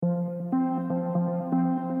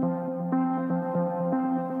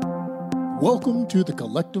Welcome to the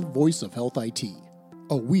Collective Voice of Health IT,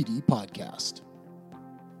 a WEDI podcast.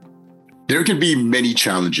 There can be many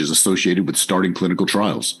challenges associated with starting clinical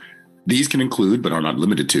trials. These can include, but are not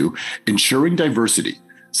limited to, ensuring diversity,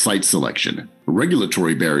 site selection,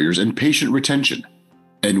 regulatory barriers, and patient retention.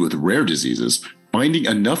 And with rare diseases, finding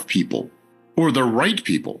enough people, or the right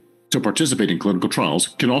people, to participate in clinical trials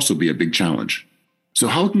can also be a big challenge. So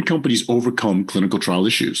how can companies overcome clinical trial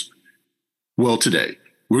issues? Well, today,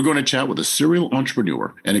 we're going to chat with a serial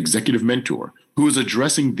entrepreneur and executive mentor who is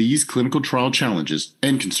addressing these clinical trial challenges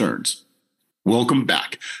and concerns. Welcome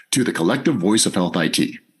back to the Collective Voice of Health IT.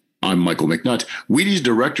 I'm Michael McNutt, WEDI's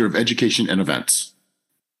Director of Education and Events.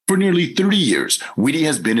 For nearly 30 years, WEDI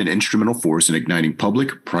has been an instrumental force in igniting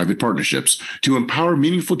public-private partnerships to empower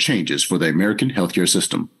meaningful changes for the American healthcare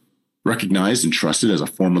system. Recognized and trusted as a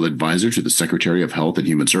formal advisor to the Secretary of Health and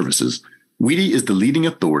Human Services, WEDI is the leading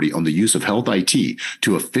authority on the use of health IT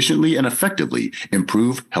to efficiently and effectively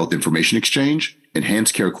improve health information exchange,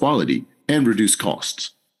 enhance care quality, and reduce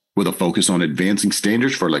costs. With a focus on advancing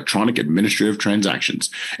standards for electronic administrative transactions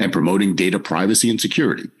and promoting data privacy and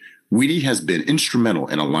security, WEDI has been instrumental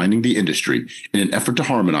in aligning the industry in an effort to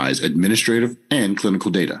harmonize administrative and clinical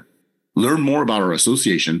data. Learn more about our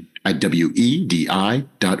association at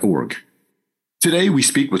wedi.org. Today, we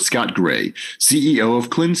speak with Scott Gray, CEO of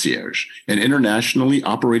Clincierge, an internationally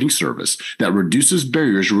operating service that reduces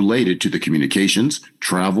barriers related to the communications,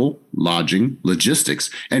 travel, lodging, logistics,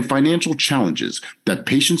 and financial challenges that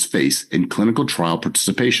patients face in clinical trial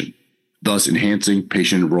participation, thus enhancing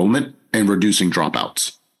patient enrollment and reducing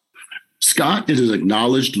dropouts. Scott is an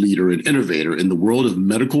acknowledged leader and innovator in the world of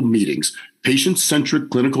medical meetings, patient-centric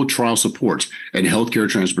clinical trial support, and healthcare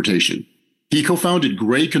transportation. He co-founded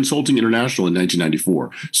Gray Consulting International in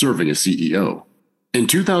 1994, serving as CEO. In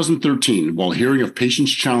 2013, while hearing of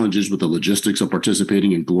patients' challenges with the logistics of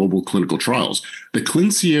participating in global clinical trials, the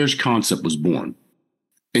Clincierge concept was born.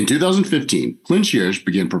 In 2015, Clincierge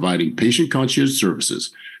began providing patient concierge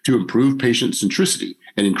services to improve patient centricity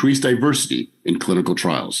and increase diversity in clinical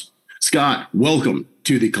trials. Scott, welcome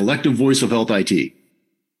to the Collective Voice of Health IT.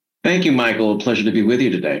 Thank you, Michael. A pleasure to be with you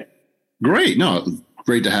today. Great.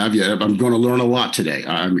 Great to have you. I'm going to learn a lot today.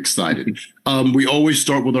 I'm excited. We always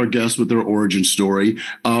start with our guests with their origin story.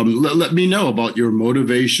 Let me know about your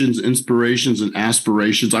motivations, inspirations, and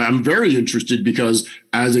aspirations. I'm very interested because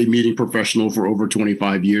as a meeting professional for over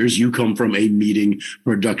 25 years, you come from a meeting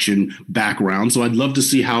production background. So I'd love to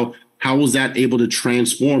see how was that able to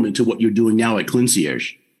transform into what you're doing now at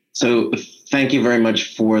Clincierge? So thank you very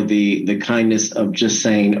much for the kindness of just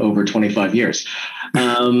saying over 25 years.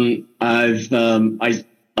 I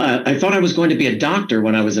thought I was going to be a doctor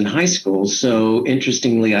when I was in high school. So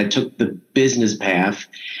interestingly, I took the business path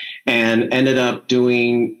and ended up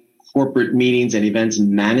doing corporate meetings and events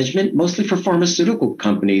management, mostly for pharmaceutical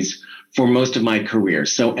companies for most of my career.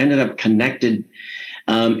 So ended up connected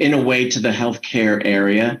in a way to the healthcare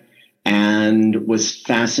area, and was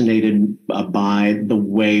fascinated by the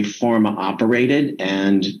way pharma operated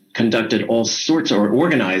and conducted all sorts or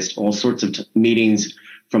organized all sorts of meetings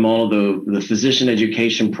from all of the physician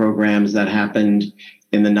education programs that happened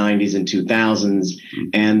in the 90s and 2000s,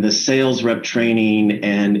 and the sales rep training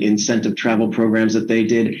and incentive travel programs that they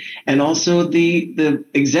did, and also the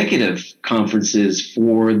executive conferences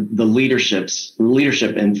for the leadership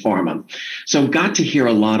in pharma. So got to hear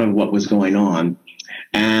a lot of what was going on.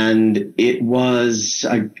 And it was,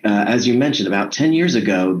 as you mentioned, about 10 years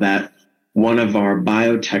ago that one of our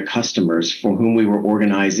biotech customers for whom we were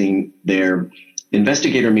organizing their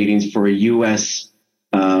investigator meetings for a U.S.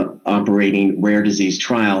 Operating rare disease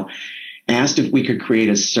trial asked if we could create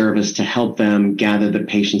a service to help them gather the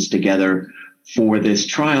patients together for this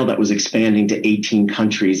trial that was expanding to 18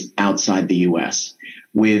 countries outside the U.S.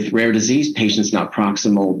 with rare disease patients not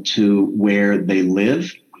proximal to where they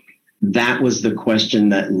live. That was the question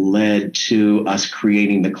that led to us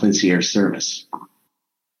creating the Clincierge service.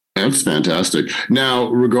 That's fantastic. Now,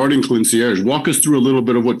 regarding Clincierge, walk us through a little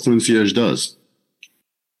bit of what Clincierge does.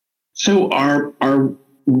 So our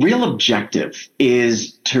real objective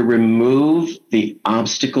is to remove the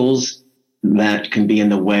obstacles that can be in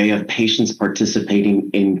the way of patients participating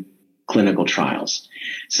in clinical trials.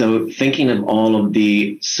 So thinking of all of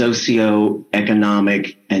the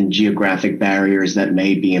socioeconomic and geographic barriers that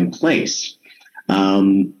may be in place.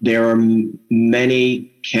 There are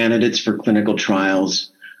many candidates for clinical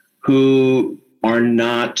trials who are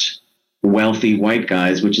not wealthy white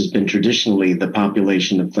guys, which has been traditionally the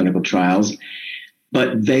population of clinical trials,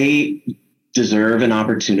 but they deserve an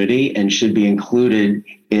opportunity and should be included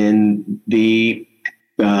in the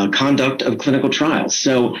conduct of clinical trials.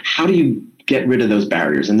 So how do you get rid of those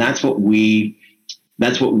barriers. And that's what we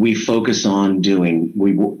focus on doing.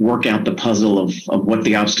 We work out the puzzle of what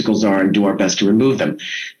the obstacles are and do our best to remove them.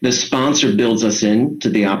 The sponsor builds us into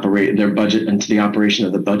their budget and to the operation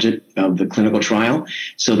of the budget of the clinical trial,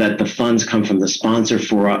 so that the funds come from the sponsor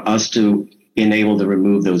for us to enable to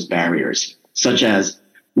remove those barriers, such as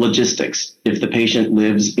logistics. If the patient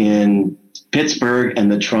lives in Pittsburgh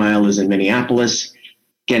and the trial is in Minneapolis,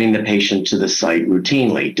 getting the patient to the site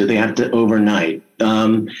routinely. Do they have to overnight?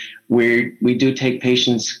 We do take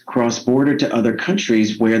patients cross-border to other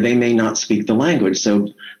countries where they may not speak the language. So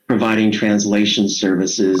providing translation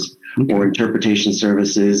services or interpretation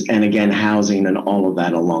services, and again, housing and all of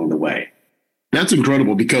that along the way. That's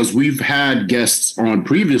incredible, because we've had guests on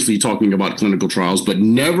previously talking about clinical trials, but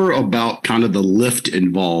never about kind of the lift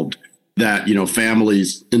involved that,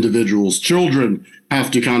 families, individuals, children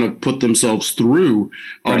have to kind of put themselves through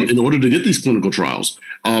in order to get these clinical trials.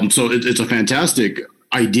 So it's a fantastic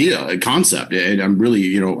idea, a concept, and I'm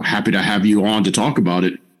really, happy to have you on to talk about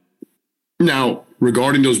it. Now,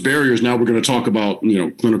 regarding those barriers, now we're going to talk about,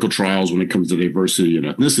 clinical trials when it comes to diversity and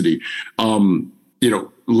ethnicity.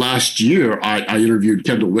 Last year, I interviewed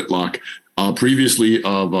Kendall Whitlock, previously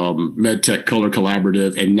of MedTech Color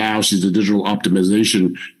Collaborative, and now she's a digital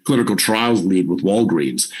optimization clinical trials lead with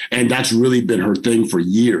Walgreens. And that's really been her thing for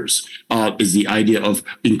years, is the idea of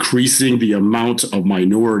increasing the amount of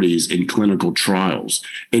minorities in clinical trials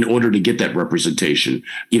in order to get that representation.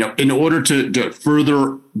 In order to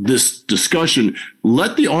further this discussion,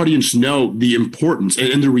 let the audience know the importance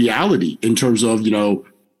and the reality in terms of,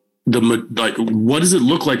 what does it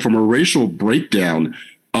look like from a racial breakdown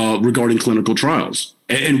regarding clinical trials,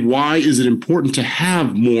 and why is it important to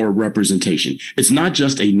have more representation? It's not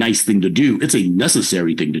just a nice thing to do, it's a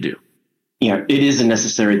necessary thing to do. Yeah, it is a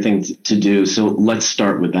necessary thing to do. So let's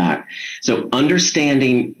start with that. So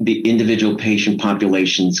understanding the individual patient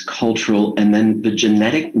population's cultural and then the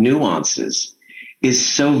genetic nuances is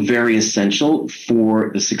so very essential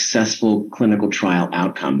for the successful clinical trial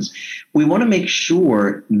outcomes. We want to make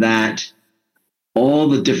sure that all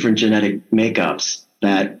the different genetic makeups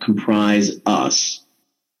that comprise us,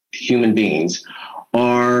 human beings,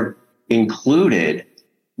 are included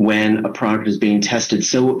when a product is being tested,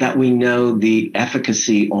 so that we know the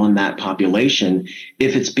efficacy on that population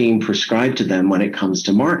if it's being prescribed to them when it comes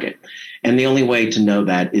to market. And the only way to know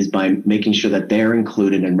that is by making sure that they're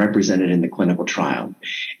included and represented in the clinical trial.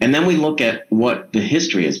 And then we look at what the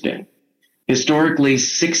history has been. Historically,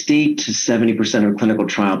 60 to 70% of clinical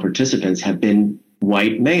trial participants have been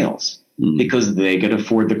white males, because they could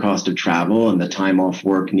afford the cost of travel and the time off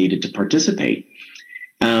work needed to participate.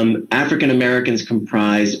 African Americans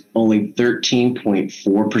comprise only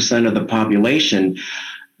 13.4% of the population.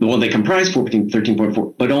 Well, they comprise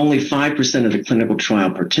 13.4, but only 5% of the clinical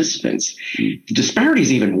trial participants. The disparity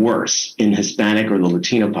is even worse in Hispanic or the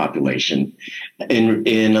Latino population,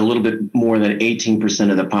 in a little bit more than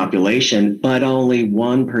 18% of the population, but only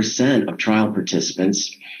 1% of trial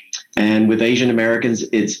participants. And with Asian Americans,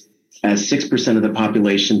 it's as 6% of the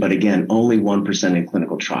population, but again, only 1% in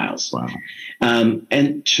clinical trials. Wow.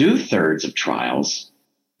 And 2/3 of trials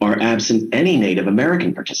are absent any Native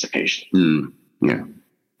American participation. Yeah.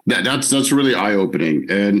 That's really eye-opening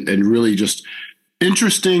and really just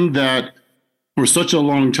interesting that for such a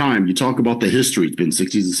long time, you talk about the history, it's been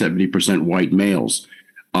 60 to 70% white males.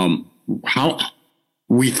 How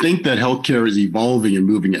we think that healthcare is evolving and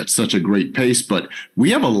moving at such a great pace, but we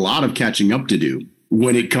have a lot of catching up to do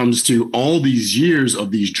when it comes to all these years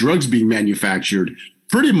of these drugs being manufactured,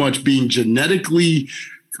 pretty much being genetically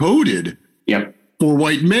coded for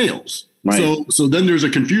white males. Right. So then there's a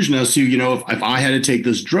confusion as to, if I had to take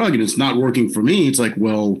this drug and it's not working for me, it's like,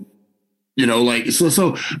 well,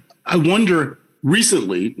 so I wonder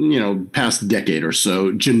recently, past decade or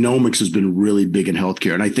so, genomics has been really big in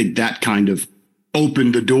healthcare. And I think that kind of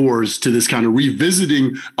opened the doors to this kind of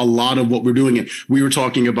revisiting a lot of what we're doing. And we were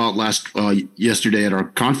talking about yesterday at our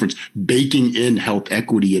conference, baking in health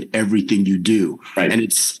equity at everything you do. Right. And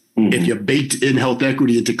it's, if you baked in health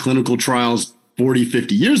equity into clinical trials 40,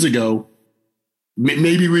 50 years ago,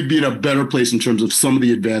 maybe we'd be in a better place in terms of some of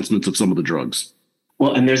the advancements of some of the drugs.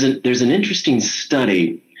 Well, and there's an interesting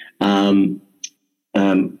study. I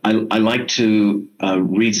like to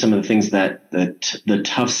read some of the things that the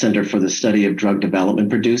Tufts Center for the Study of Drug Development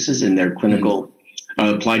produces in their clinical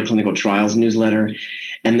applied clinical trials newsletter.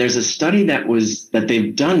 And there's a study that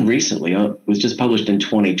they've done recently, was just published in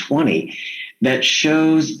 2020, that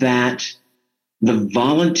shows that the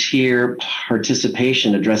volunteer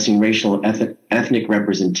participation addressing racial ethnic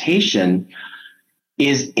representation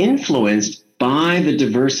is influenced by the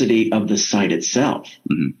diversity of the site itself.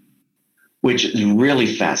 which is really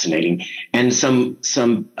fascinating. And some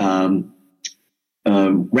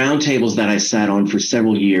roundtables that I sat on for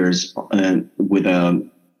several years with the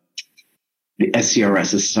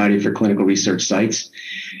SCRS, the Society for Clinical Research Sites,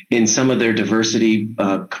 in some of their diversity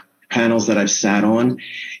panels that I've sat on.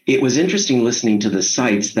 It was interesting listening to the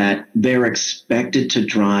sites that they're expected to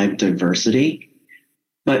drive diversity,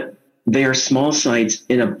 but they are small sites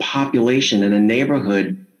in a population, in a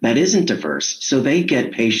neighborhood that isn't diverse. So they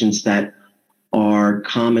get patients that are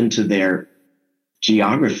common to their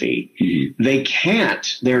geography.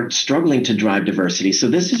 Mm-hmm. They're struggling to drive diversity. So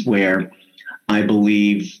this is where I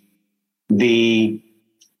believe the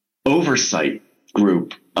oversight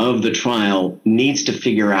group of the trial needs to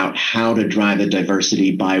figure out how to drive the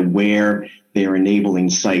diversity by where they're enabling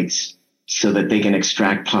sites so that they can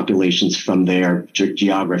extract populations from their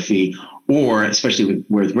geography, or especially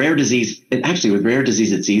with rare disease. Actually, with rare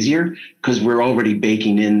disease, it's easier because we're already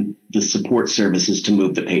baking in the support services to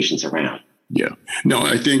move the patients around. Yeah. No,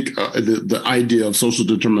 I think the idea of social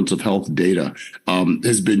determinants of health data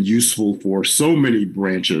has been useful for so many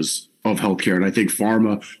branches of healthcare. And I think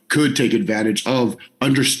pharma could take advantage of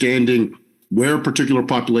understanding where particular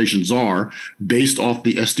populations are based off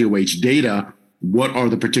the SDOH data. What are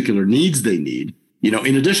the particular needs they need, in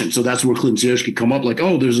addition? So that's where Clincierge could come up like,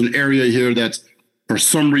 oh, there's an area here that's for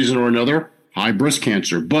some reason or another high breast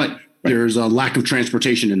cancer, but there's a lack of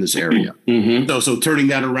transportation in this area. Mm-hmm. So turning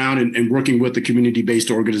that around and working with the community-based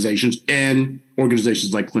organizations and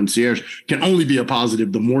organizations like Clincierge can only be a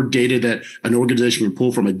positive. The more data that an organization can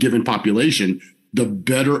pull from a given population, the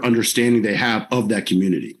better understanding they have of that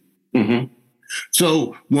community. Mm-hmm.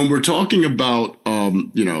 So when we're talking about,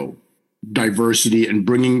 diversity and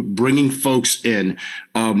bringing folks in,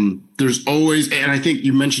 there's always, and I think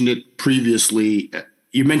you mentioned it previously,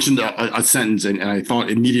 you mentioned a sentence, and I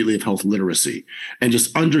thought immediately of health literacy and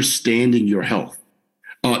just understanding your health.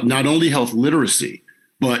 Not only health literacy,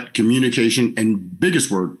 but communication and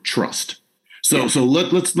biggest word, trust. So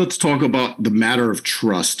let's talk about the matter of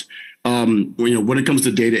trust. When it comes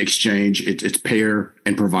to data exchange, it's payer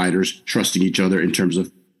and providers trusting each other in terms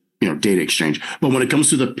of data exchange. But when it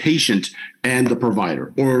comes to the patient and the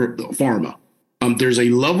provider or the pharma, there's a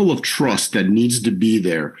level of trust that needs to be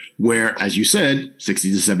there where, as you said,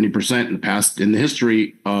 60 to 70% in the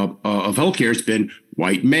history of healthcare has been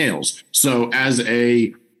white males. So as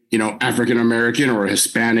a, African-American or a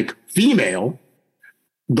Hispanic female,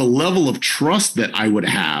 the level of trust that I would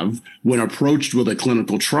have when approached with a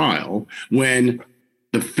clinical trial, when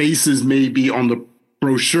the faces may be on the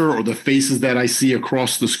brochure or the faces that I see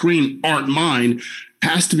across the screen aren't mine,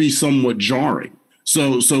 has to be somewhat jarring.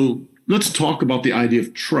 So let's talk about the idea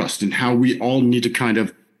of trust and how we all need to kind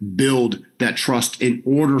of build that trust in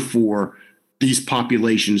order for these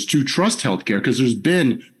populations to trust healthcare, because there's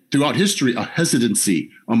been throughout history a hesitancy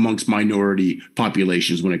amongst minority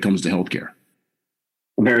populations when it comes to healthcare.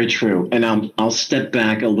 Very true. And I'll step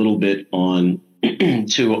back a little bit on back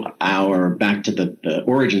to the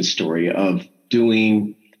origin story of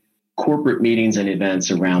doing corporate meetings and events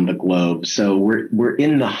around the globe. So we're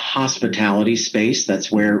in the hospitality space. That's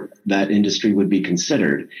where that industry would be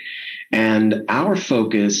considered. And our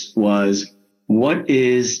focus was, what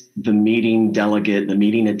is the meeting delegate, the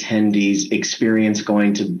meeting attendees experience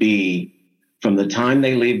going to be from the time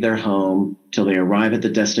they leave their home till they arrive at the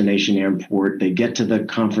destination airport, they get to the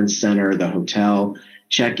conference center, the hotel,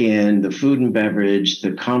 check in, the food and beverage,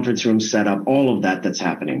 the conference room setup, all of that's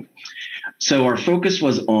happening. So our focus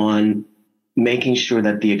was on making sure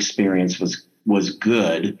that the experience was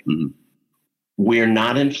good. Mm-hmm. We're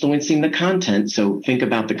not influencing the content. So think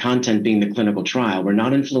about the content being the clinical trial. We're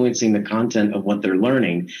not influencing the content of what they're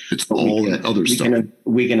learning. It's all that other stuff.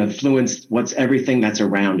 We can influence everything that's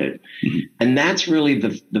around it. Mm-hmm. And that's really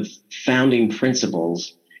the founding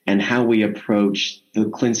principles and how we approach the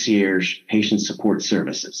Clincierge patient support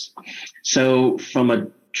services. So from a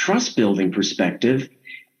trust building perspective,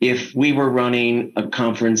 if we were running a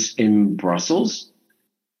conference in Brussels,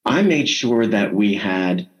 I made sure that we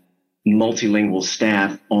had multilingual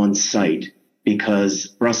staff on site, because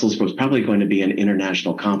Brussels was probably going to be an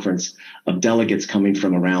international conference of delegates coming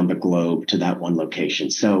from around the globe to that one location.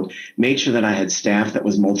 So made sure that I had staff that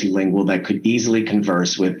was multilingual, that could easily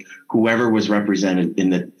converse with whoever was represented in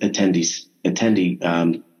the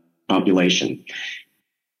attendee population.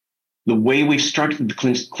 The way we've structured the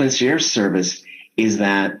Clincierge service is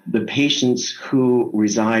that the patients who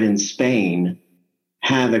reside in Spain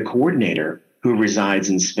have a coordinator who resides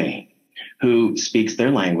in Spain, who speaks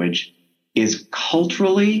their language, is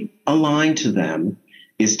culturally aligned to them,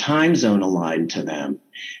 is time zone aligned to them.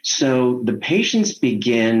 So the patients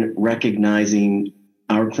begin recognizing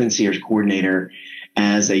our Clincierge coordinator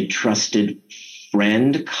as a trusted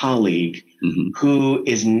friend, colleague, who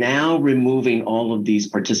is now removing all of these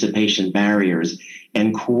participation barriers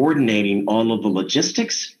and coordinating all of the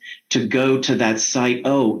logistics to go to that site.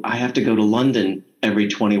 Oh, I have to go to London every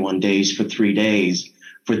 21 days for 3 days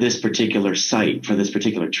for this particular site, for this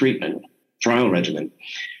particular treatment, trial regimen.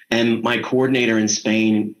 And my coordinator in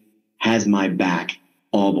Spain has my back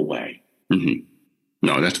all the way.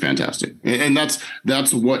 No, that's fantastic. And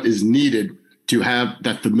that's what is needed to have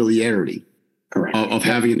that familiarity. Correct. Of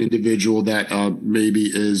having an individual that maybe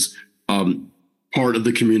is part of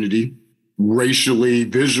the community, racially,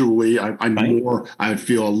 visually. I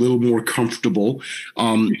feel a little more comfortable.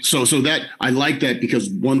 So that I like that, because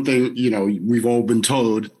one thing, we've all been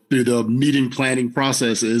told through the meeting planning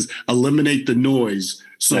process is eliminate the noise.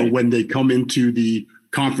 So when they come into the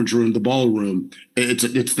conference room, the ballroom,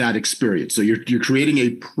 it's that experience. So you're creating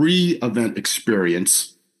a pre-event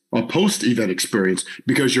experience, a post-event experience,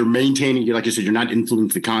 because you're maintaining, like you said, you're not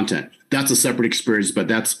influencing the content. That's a separate experience, but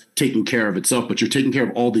that's taking care of itself. But you're taking care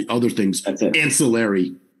of all the other things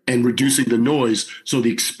ancillary and reducing the noise so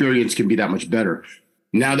the experience can be that much better.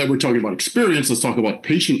 Now that we're talking about experience, let's talk about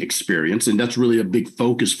patient experience. And that's really a big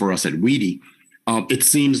focus for us at Weedy. It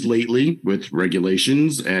seems lately with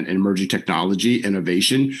regulations and emerging technology,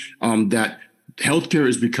 innovation, that healthcare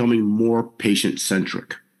is becoming more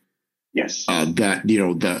patient-centric. Yes. That,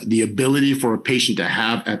 the ability for a patient to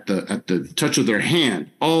have at the touch of their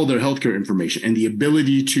hand all their healthcare information, and the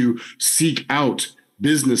ability to seek out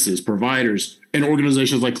businesses, providers, and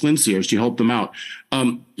organizations like Clincierge to help them out.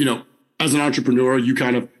 As an entrepreneur, you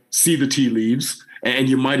kind of see the tea leaves, and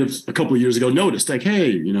you might have a couple of years ago noticed, like,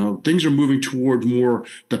 hey, things are moving toward more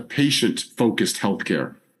the patient-focused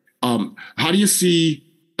healthcare. How do you see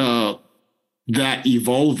that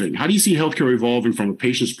evolving? How do you see healthcare evolving from a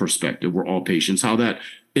patient's perspective? We're all patients. How that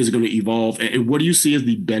is going to evolve, and what do you see as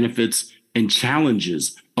the benefits and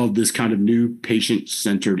challenges of this kind of new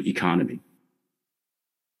patient-centered economy?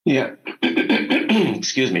 Yeah.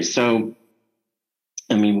 Excuse me. So,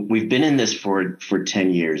 we've been in this for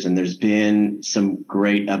 10 years, and there's been some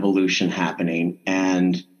great evolution happening.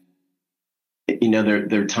 And,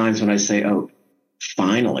 there are times when I say, oh,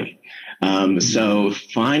 finally. So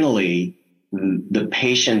finally, the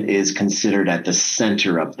patient is considered at the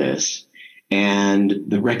center of this, and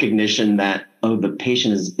the recognition that, the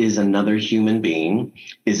patient is another human being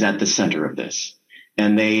is at the center of this,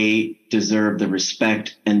 and they deserve the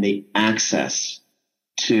respect and the access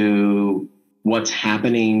to what's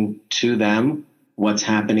happening to them, what's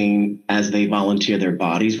happening as they volunteer their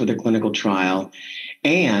bodies for the clinical trial.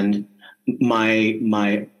 And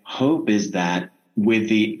my hope is that with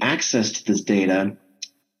the access to this data,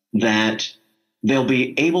 that they'll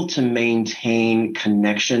be able to maintain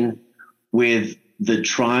connection with the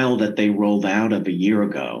trial that they rolled out of a year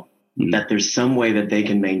ago, that there's some way that they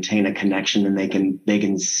can maintain a connection, and they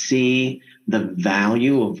can see the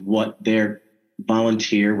value of what their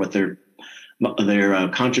volunteer, what their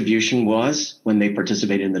contribution was when they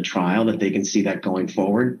participated in the trial, that they can see that going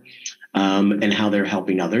forward, and how they're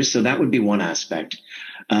helping others. So that would be one aspect.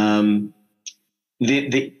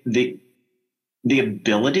 The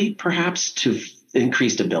ability, perhaps,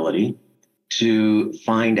 increased ability to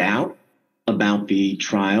find out about the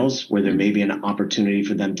trials where there may be an opportunity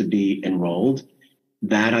for them to be enrolled.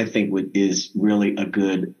 That, I think, is really a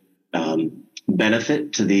good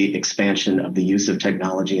benefit to the expansion of the use of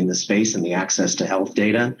technology in the space and the access to health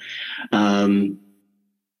data. The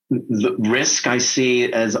risk I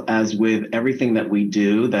see, as with everything that we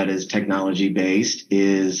do that is technology based,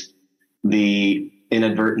 is the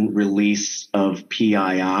inadvertent release of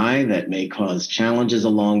PII that may cause challenges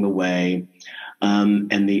along the way.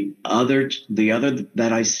 And the other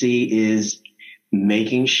that I see is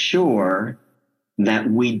making sure that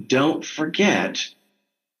we don't forget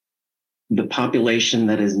the population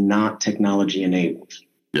that is not technology enabled.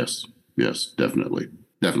 Yes, definitely.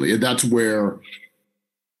 And that's where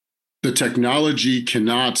the technology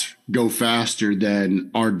cannot go faster than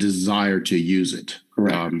our desire to use it.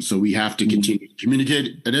 So we have to continue to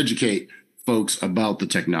communicate and educate folks about the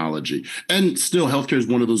technology. And still, healthcare is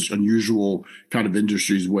one of those unusual kind of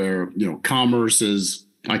industries where, commerce is,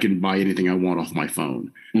 I can buy anything I want off my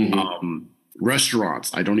phone.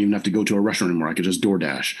 Restaurants, I don't even have to go to a restaurant anymore. I can just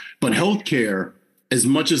DoorDash. But healthcare, as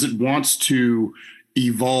much as it wants to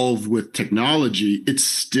evolve with technology, it's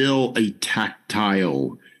still a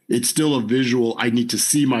tactile, it's still a visual. I need to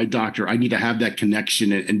see my doctor. I need to have that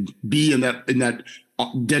connection and be in that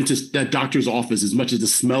doctor's office, as much as the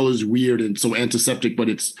smell is weird and so antiseptic, but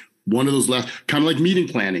it's one of those last, kind of like meeting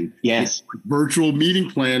planning. Yes. Virtual meeting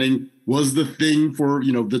planning was the thing for,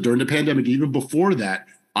 during the pandemic. Even before that,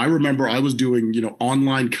 I remember I was doing,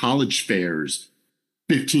 online college fairs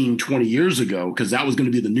 15, 20 years ago, because that was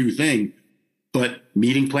going to be the new thing. But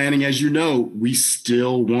meeting planning, as you know, we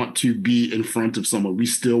still want to be in front of someone. We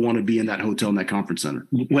still want to be in that hotel, in that conference center.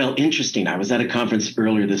 Well, interesting. I was at a conference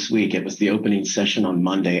earlier this week. It was the opening session on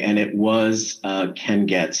Monday, and it was Ken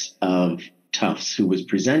Getz of Tufts who was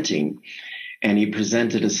presenting, and he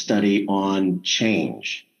presented a study on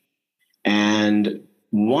change. And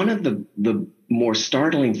one of the more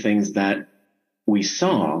startling things that we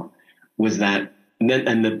saw was that,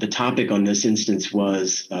 and the topic on this instance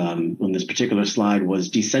was, on this particular slide,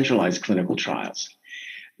 was decentralized clinical trials.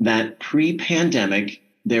 That pre-pandemic,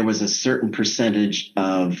 there was a certain percentage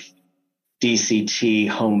of DCT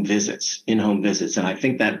home visits, in-home visits. And I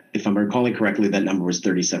think that, if I'm recalling correctly, that number was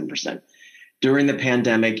 37%. During the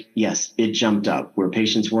pandemic, yes, it jumped up, where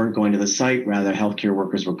patients weren't going to the site, rather healthcare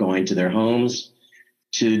workers were going to their homes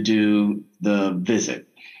to do the visit.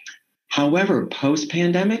 However,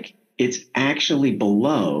 post-pandemic, it's actually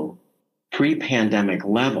below pre-pandemic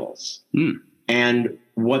levels. And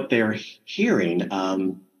what they're hearing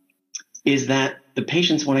is that the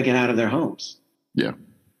patients want to get out of their homes. Yeah.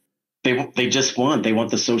 They want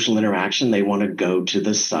the social interaction. They want to go to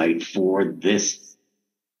the site for that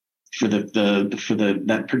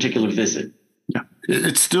particular visit. Yeah.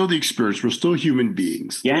 It's still the experience. We're still human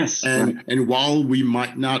beings. Yes. And while we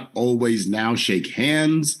might not always now shake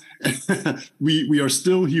hands, we are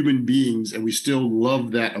still human beings, and we still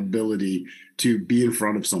love that ability to be in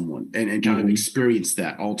front of someone and kind of experience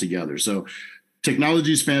that all together. So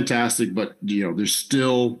technology is fantastic, but there's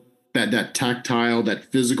still that tactile, that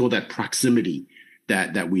physical, that proximity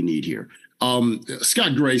that we need here.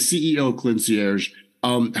 Scott Gray, CEO Clincierge.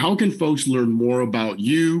 How can folks learn more about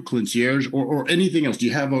you, Clincierge, or anything else? Do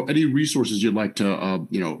you have any resources you'd like to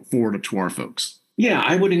forward to our folks? Yeah,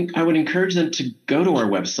 I would encourage them to go to our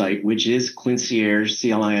website, which is Clincierge,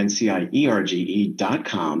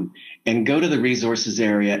 CLINCIERGE.com, and go to the resources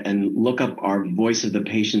area and look up our Voice of the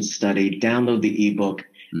Patient study, download the ebook,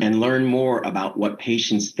 and learn more about what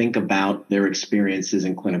patients think about their experiences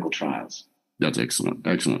in clinical trials. That's excellent.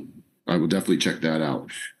 Excellent. I will definitely check that out.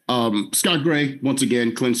 Scott Gray, once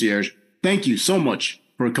again, Clincierge, thank you so much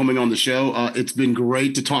for coming on the show. It's been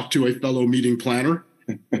great to talk to a fellow meeting planner.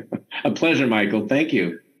 A pleasure, Michael. Thank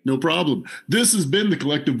you. No problem. This has been the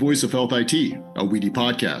Collective Voice of Health IT, a WEDI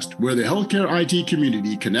podcast, where the healthcare IT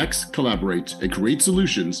community connects, collaborates, and creates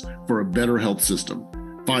solutions for a better health system.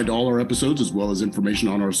 Find all our episodes as well as information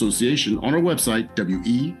on our association on our website,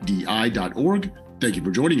 wedi.org. Thank you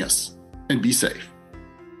for joining us, and be safe.